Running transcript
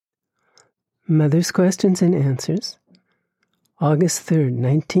Mother's Questions and Answers, August 3rd,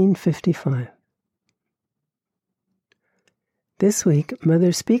 1955. This week,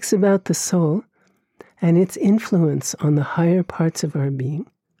 Mother speaks about the soul and its influence on the higher parts of our being,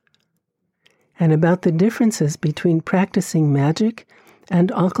 and about the differences between practicing magic and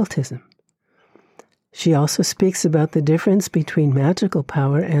occultism. She also speaks about the difference between magical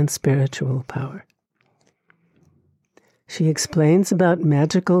power and spiritual power. She explains about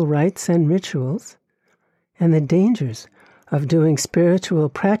magical rites and rituals and the dangers of doing spiritual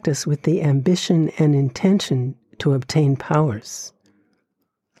practice with the ambition and intention to obtain powers.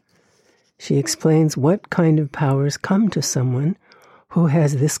 She explains what kind of powers come to someone who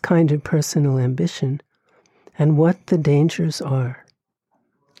has this kind of personal ambition and what the dangers are.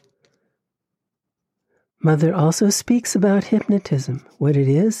 Mother also speaks about hypnotism, what it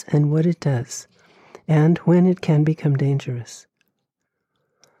is and what it does, and when it can become dangerous.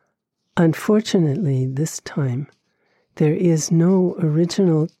 Unfortunately, this time, there is no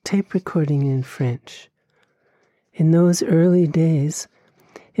original tape recording in French. In those early days,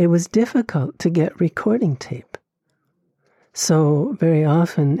 it was difficult to get recording tape. So, very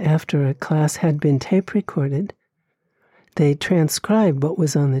often, after a class had been tape recorded, they transcribed what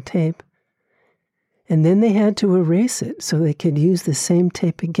was on the tape, and then they had to erase it so they could use the same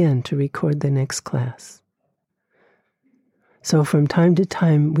tape again to record the next class. So from time to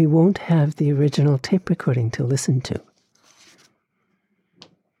time, we won't have the original tape recording to listen to.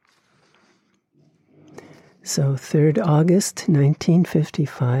 So 3rd August,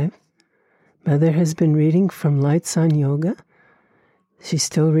 1955, Mother has been reading from Lights on Yoga. She's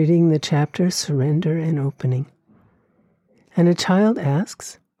still reading the chapter, Surrender and Opening. And a child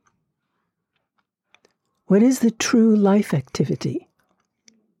asks, what is the true life activity?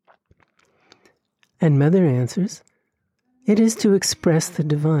 And Mother answers, it is to express the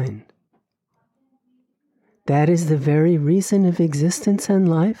divine. That is the very reason of existence and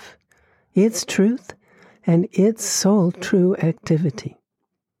life, its truth, and its sole true activity.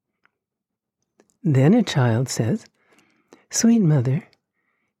 Then a child says, Sweet Mother,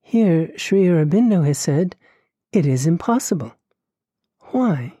 here Sri Aurobindo has said, it is impossible.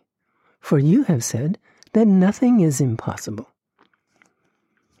 Why? For you have said that nothing is impossible.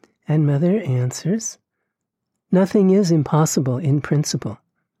 And Mother answers, nothing is impossible in principle.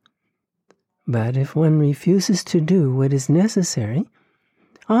 But if one refuses to do what is necessary,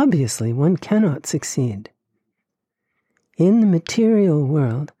 obviously one cannot succeed. In the material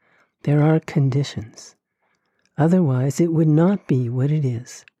world, there are conditions. Otherwise, it would not be what it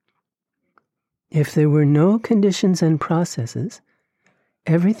is. If there were no conditions and processes,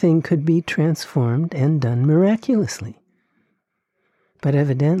 everything could be transformed and done miraculously. But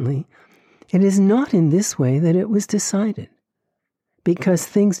evidently, it is not in this way that it was decided, because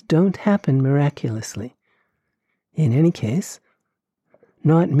things don't happen miraculously. In any case,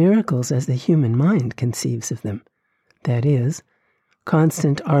 not miracles as the human mind conceives of them, that is,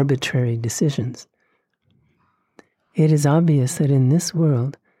 constant arbitrary decisions. It is obvious that in this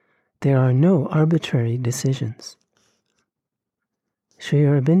world there are no arbitrary decisions. Sri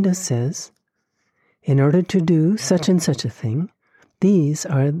Aurobindo says, in order to do such and such a thing, these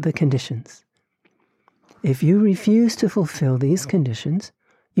are the conditions. If you refuse to fulfill these conditions,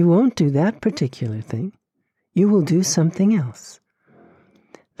 you won't do that particular thing. You will do something else.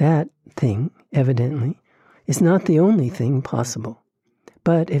 That thing, evidently, is not the only thing possible.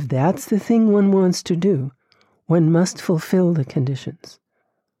 But if that's the thing one wants to do, one must fulfill the conditions.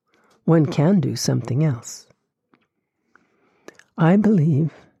 One can do something else. I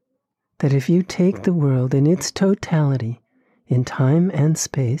believe that if you take the world in its totality, in time and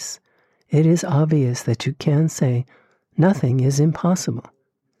space, it is obvious that you can say nothing is impossible,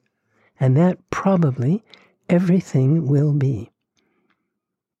 and that probably everything will be.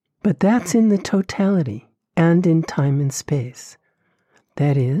 But that's in the totality and in time and space.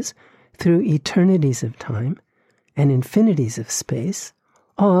 That is, through eternities of time and infinities of space,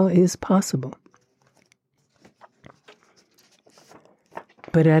 all is possible.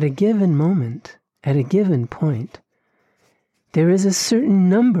 But at a given moment, at a given point, there is a certain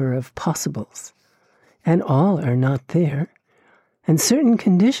number of possibles, and all are not there, and certain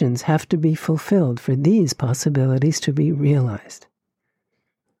conditions have to be fulfilled for these possibilities to be realized.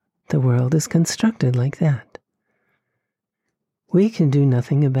 The world is constructed like that. We can do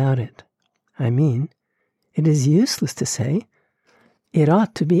nothing about it. I mean, it is useless to say, it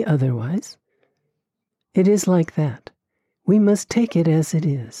ought to be otherwise. It is like that. We must take it as it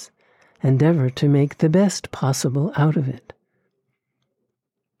is, endeavor to make the best possible out of it.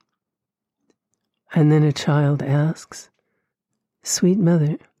 And then a child asks, Sweet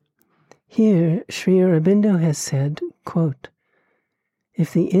Mother, Here, Sri Aurobindo has said, quote,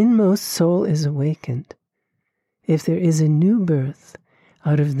 "If the inmost soul is awakened, if there is a new birth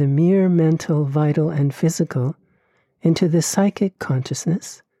out of the mere mental, vital, and physical into the psychic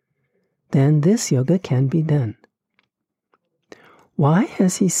consciousness, then this yoga can be done." Why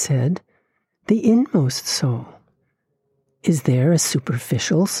has he said the inmost soul? Is there a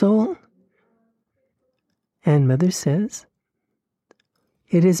superficial soul? And Mother says,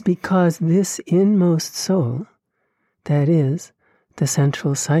 it is because this inmost soul, that is, the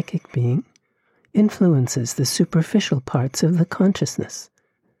central psychic being, influences the superficial parts of the consciousness,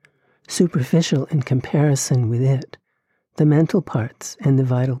 superficial in comparison with it, the mental parts and the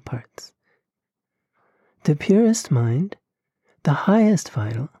vital parts. The purest mind, the highest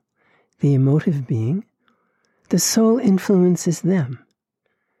vital, the emotive being, the soul influences them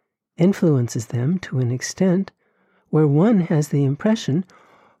to an extent where one has the impression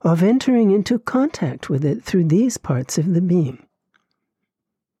of entering into contact with it through these parts of the being.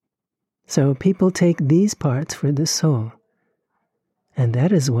 So people take these parts for the soul, and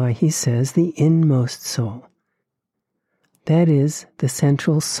that is why he says the inmost soul. That is the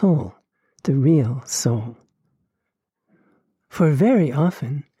central soul, the real soul. For very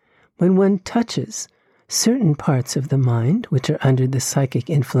often, when one touches certain parts of the mind which are under the psychic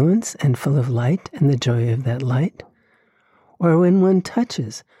influence and full of light and the joy of that light, or when one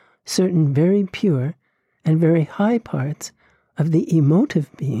touches certain very pure and very high parts of the emotive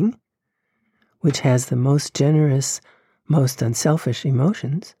being, which has the most generous, most unselfish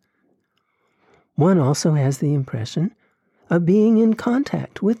emotions, one also has the impression of being in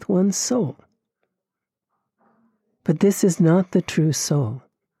contact with one's soul. But this is not the true soul.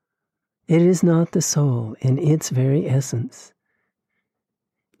 It is not the soul in its very essence.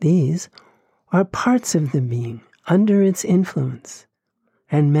 These are parts of the being under its influence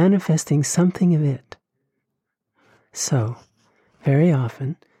and manifesting something of it. So, very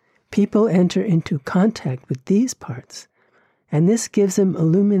often, people enter into contact with these parts, and this gives them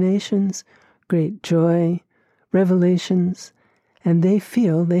illuminations, great joy, revelations, and they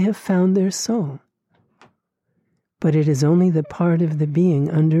feel they have found their soul. But it is only the part of the being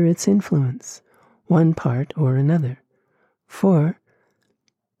under its influence, one part or another. For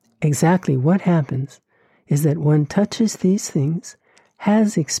exactly what happens is that one touches these things,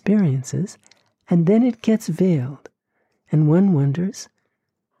 has experiences, and then it gets veiled, and one wonders,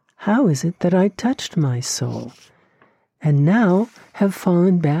 how is it that I touched my soul, and now have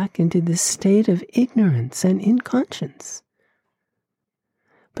fallen back into this state of ignorance and inconscience?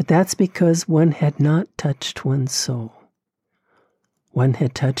 But that's because one had not touched one's soul. One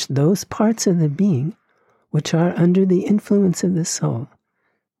had touched those parts of the being which are under the influence of the soul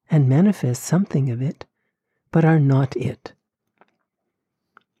and manifest something of it, but are not it.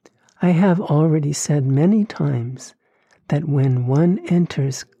 I have already said many times that when one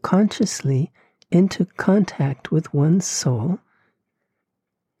enters consciously into contact with one's soul,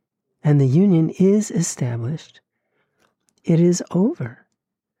 and the union is established, it is over.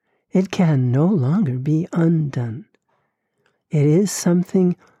 It can no longer be undone. It is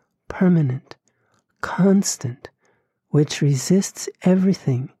something permanent, constant, which resists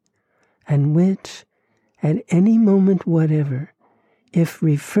everything, and which, at any moment whatever, if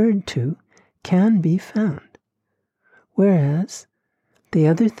referred to, can be found. Whereas the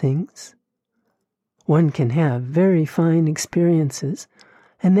other things, one can have very fine experiences,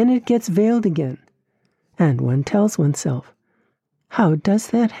 and then it gets veiled again, and one tells oneself, how does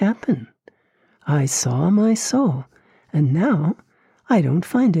that happen? I saw my soul, and now I don't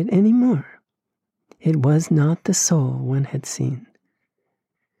find it anymore. It was not the soul one had seen.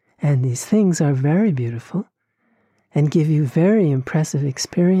 And these things are very beautiful and give you very impressive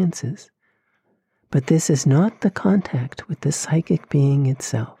experiences, but this is not the contact with the psychic being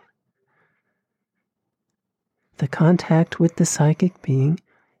itself. The contact with the psychic being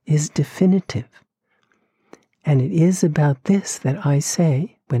is definitive. And it is about this that I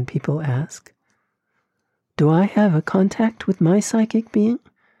say when people ask, do I have a contact with my psychic being?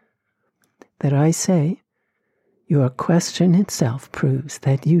 That I say, your question itself proves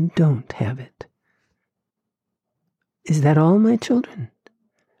that you don't have it. Is that all, my children?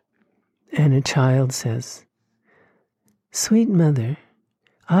 And a child says, Sweet Mother,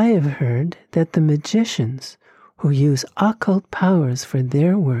 I have heard that the magicians who use occult powers for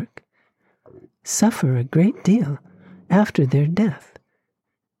their work suffer a great deal after their death.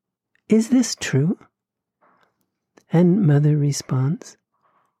 Is this true? And Mother responds,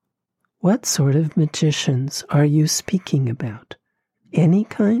 what sort of magicians are you speaking about? Any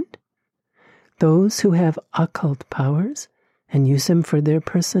kind? Those who have occult powers and use them for their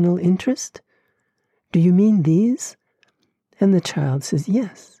personal interest? Do you mean these? And the child says,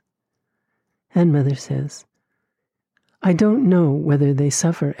 yes. And mother says, I don't know whether they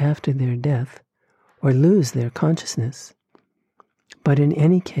suffer after their death or lose their consciousness. But in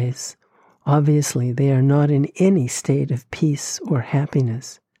any case, obviously they are not in any state of peace or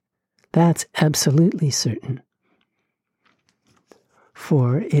happiness. That's absolutely certain.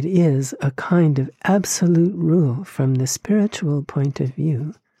 For it is a kind of absolute rule from the spiritual point of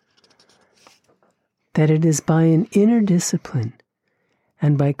view that it is by an inner discipline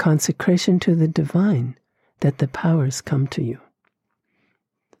and by consecration to the divine that the powers come to you.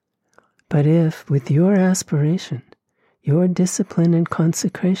 But if, with your aspiration, your discipline and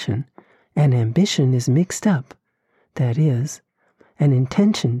consecration and ambition is mixed up, that is, an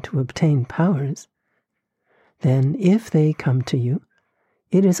intention to obtain powers, then if they come to you,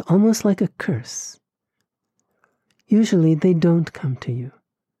 it is almost like a curse. Usually they don't come to you,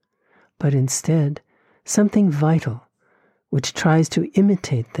 but instead something vital, which tries to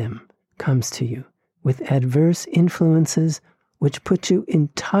imitate them, comes to you with adverse influences which put you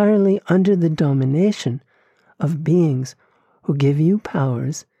entirely under the domination of beings who give you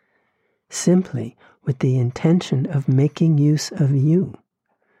powers simply with the intention of making use of you,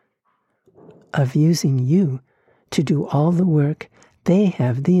 of using you to do all the work they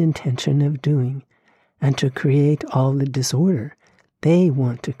have the intention of doing and to create all the disorder they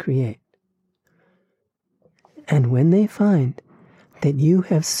want to create. And when they find that you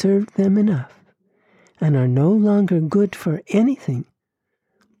have served them enough and are no longer good for anything,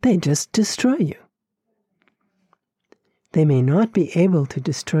 they just destroy you. They may not be able to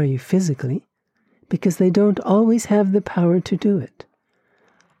destroy you physically because they don't always have the power to do it,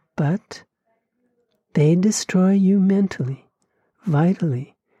 but they destroy you mentally,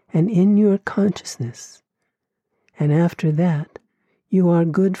 vitally, and in your consciousness. And after that, you are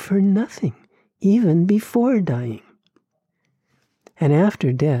good for nothing, even before dying. And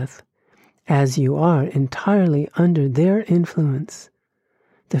after death, as you are entirely under their influence,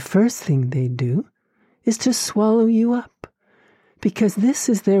 the first thing they do is to swallow you up, because this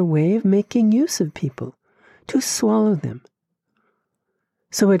is their way of making use of people, to swallow them.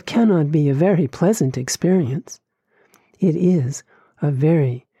 So it cannot be a very pleasant experience. It is a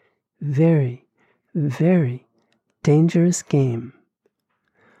very, very, very dangerous game.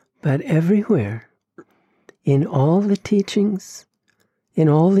 But everywhere, in all the teachings, in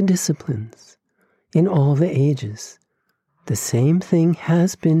all the disciplines, in all the ages, the same thing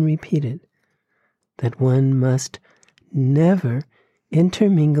has been repeated, that one must never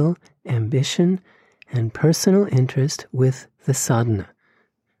intermingle ambition and personal interest with the sadhana.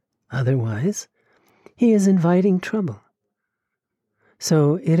 Otherwise, he is inviting trouble.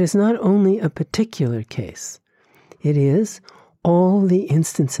 So it is not only a particular case, it is all the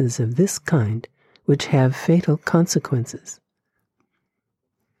instances of this kind which have fatal consequences.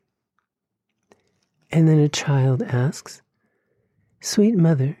 And then a child asks, Sweet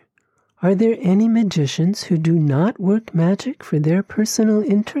Mother, are there any magicians who do not work magic for their personal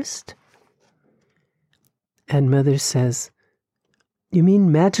interest? And Mother says, You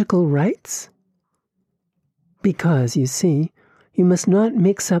mean magical rites? Because, you see, you must not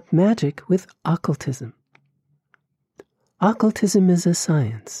mix up magic with occultism. Occultism is a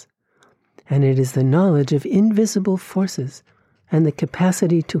science, and it is the knowledge of invisible forces and the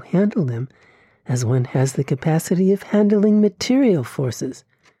capacity to handle them as one has the capacity of handling material forces,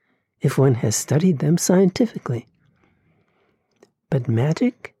 if one has studied them scientifically. But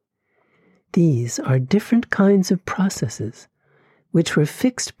magic? These are different kinds of processes, which were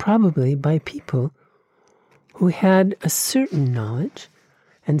fixed probably by people who had a certain knowledge,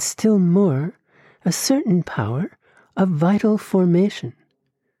 and still more, a certain power of vital formation.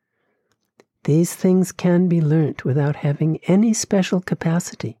 These things can be learnt without having any special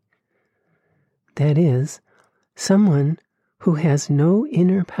capacity. That is, someone who has no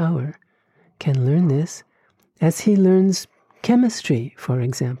inner power can learn this as he learns chemistry, for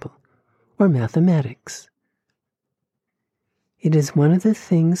example, or mathematics. It is one of the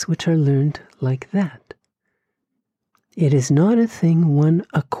things which are learned like that. It is not a thing one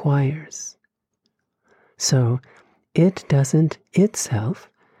acquires. So, it doesn't itself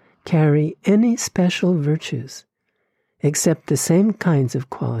carry any special virtues, except the same kinds of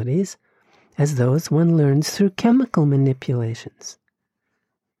qualities as those one learns through chemical manipulations.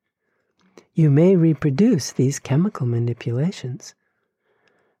 You may reproduce these chemical manipulations,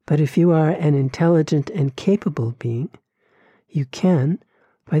 but if you are an intelligent and capable being, you can,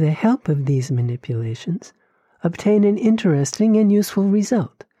 by the help of these manipulations, obtain an interesting and useful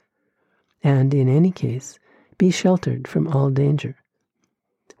result. And in any case, be sheltered from all danger.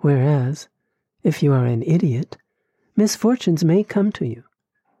 Whereas, if you are an idiot, misfortunes may come to you.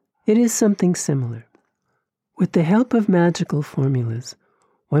 It is something similar. With the help of magical formulas,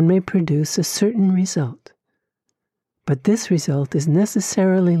 one may produce a certain result. But this result is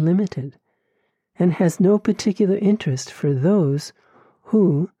necessarily limited and has no particular interest for those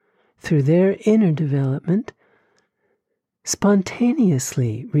who, through their inner development,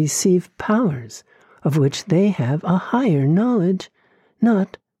 spontaneously receive powers of which they have a higher knowledge,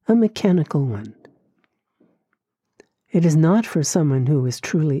 not a mechanical one. It is not for someone who is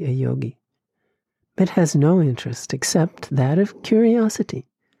truly a yogi, but has no interest except that of curiosity.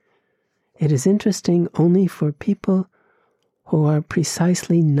 It is interesting only for people who are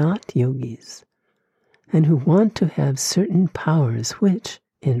precisely not yogis, and who want to have certain powers which,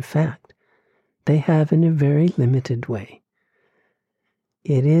 in fact, they have in a very limited way.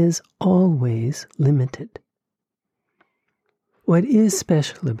 It is always limited. What is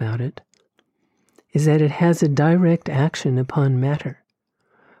special about it is that it has a direct action upon matter,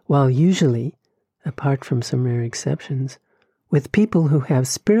 while usually, apart from some rare exceptions, with people who have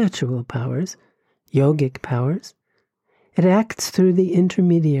spiritual powers, yogic powers, it acts through the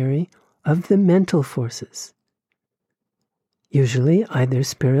intermediary of the mental forces, usually either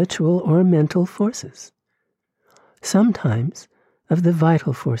spiritual or mental forces, sometimes of the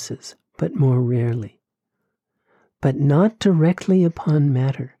vital forces, but more rarely, but not directly upon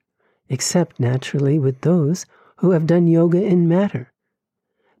matter, except naturally with those who have done yoga in matter.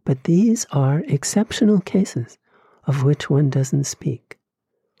 But these are exceptional cases of which one doesn't speak.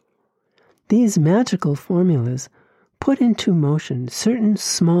 These magical formulas put into motion certain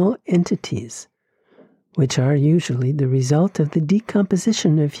small entities, which are usually the result of the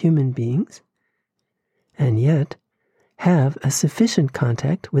decomposition of human beings, and yet have a sufficient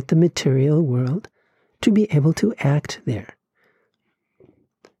contact with the material world to be able to act there.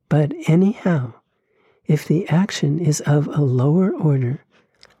 But anyhow, if the action is of a lower order,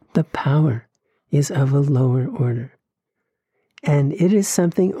 the power is of a lower order. And it is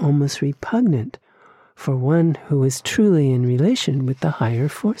something almost repugnant for one who is truly in relation with the higher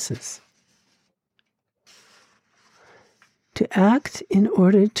forces. To act in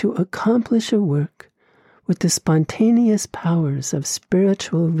order to accomplish a work with the spontaneous powers of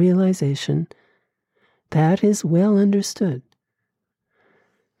spiritual realization, that is well understood.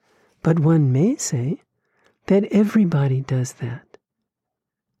 But one may say that everybody does that,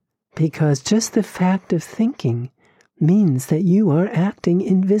 because just the fact of thinking means that you are acting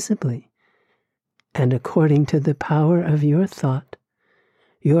invisibly, and according to the power of your thought,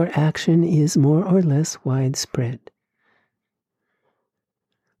 your action is more or less widespread.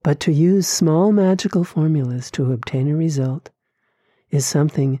 But to use small magical formulas to obtain a result is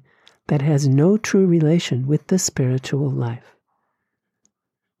something that has no true relation with the spiritual life.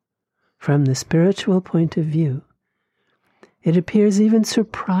 From the spiritual point of view, it appears even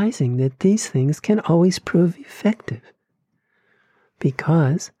surprising that these things can always prove effective,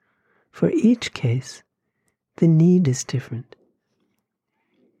 because for each case, the need is different.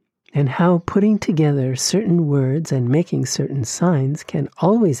 And how putting together certain words and making certain signs can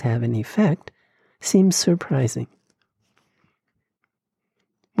always have an effect seems surprising.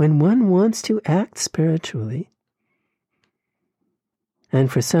 When one wants to act spiritually,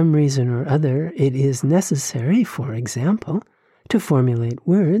 and for some reason or other it is necessary, for example, to formulate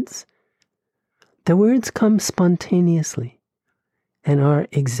words, the words come spontaneously and are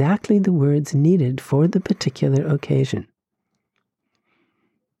exactly the words needed for the particular occasion.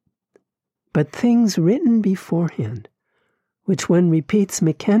 But things written beforehand, which one repeats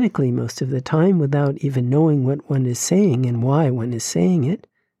mechanically most of the time without even knowing what one is saying and why one is saying it,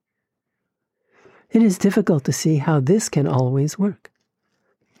 it is difficult to see how this can always work.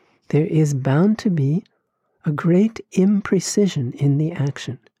 There is bound to be a great imprecision in the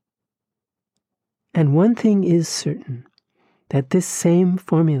action. And one thing is certain, that this same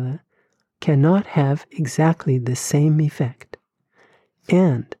formula cannot have exactly the same effect,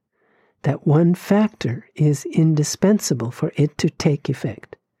 and that one factor is indispensable for it to take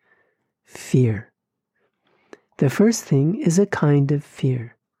effect: fear. The first thing is a kind of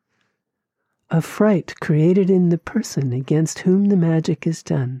fear, a fright created in the person against whom the magic is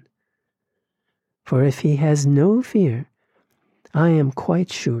done. For if he has no fear, I am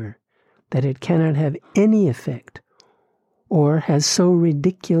quite sure that it cannot have any effect, or has so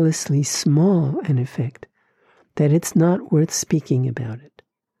ridiculously small an effect that it's not worth speaking about it.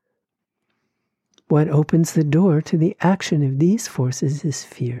 What opens the door to the action of these forces is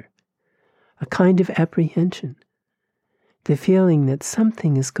fear, a kind of apprehension, the feeling that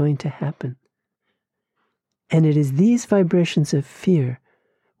something is going to happen. And it is these vibrations of fear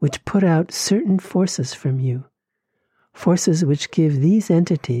which put out certain forces from you, forces which give these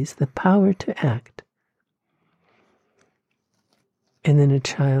entities the power to act. And then a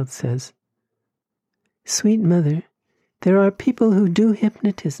child says, "Sweet mother, there are people who do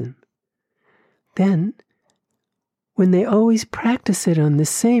hypnotism. Then, when they always practice it on the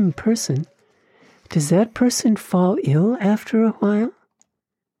same person, does that person fall ill after a while?"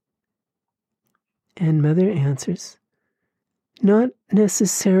 And mother answers, "Not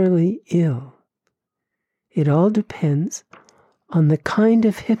necessarily ill. It all depends on the kind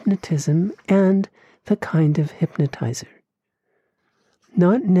of hypnotism and the kind of hypnotizer.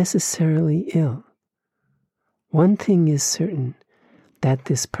 Not necessarily ill. One thing is certain, that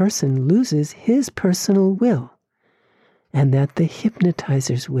this person loses his personal will, and that the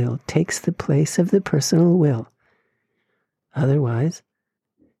hypnotizer's will takes the place of the personal will. Otherwise,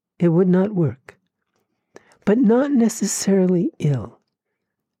 it would not work. But not necessarily ill,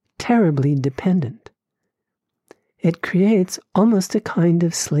 terribly dependent. It creates almost a kind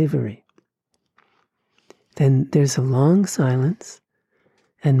of slavery." Then there's a long silence,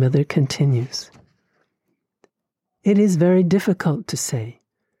 and mother continues. "It is very difficult to say,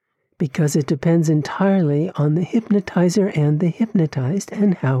 because it depends entirely on the hypnotizer and the hypnotized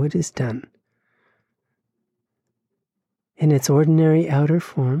and how it is done. In its ordinary outer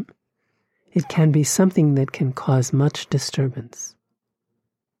form, it can be something that can cause much disturbance.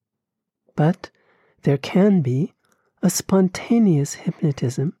 But there can be a spontaneous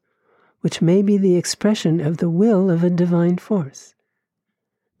hypnotism, which may be the expression of the will of a divine force.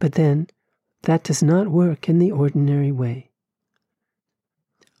 But then, that does not work in the ordinary way.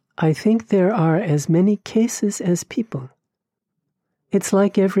 I think there are as many cases as people. It's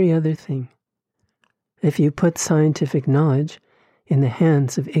like every other thing. If you put scientific knowledge in the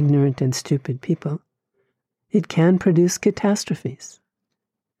hands of ignorant and stupid people, it can produce catastrophes.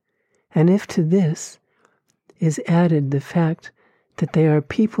 And if to this is added the fact that they are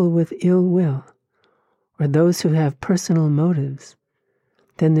people with ill will, or those who have personal motives,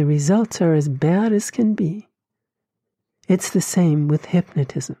 then the results are as bad as can be. It's the same with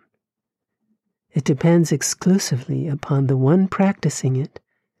hypnotism. It depends exclusively upon the one practicing it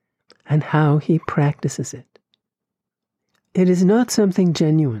and how he practices it. It is not something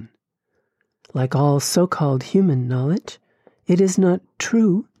genuine. Like all so-called human knowledge, it is not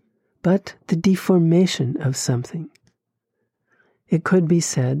true, but the deformation of something. It could be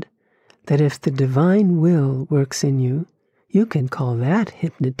said that if the divine will works in you, you can call that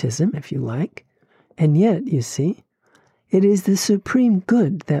hypnotism if you like, and yet, you see, it is the supreme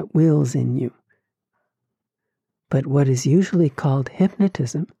good that wills in you. But what is usually called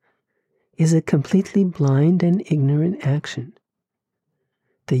hypnotism is a completely blind and ignorant action.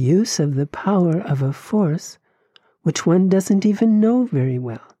 The use of the power of a force which one doesn't even know very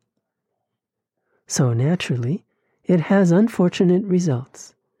well. So naturally, it has unfortunate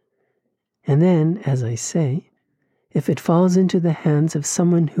results. And then, as I say, if it falls into the hands of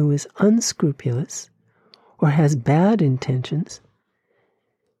someone who is unscrupulous or has bad intentions,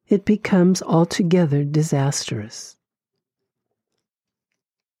 it becomes altogether disastrous.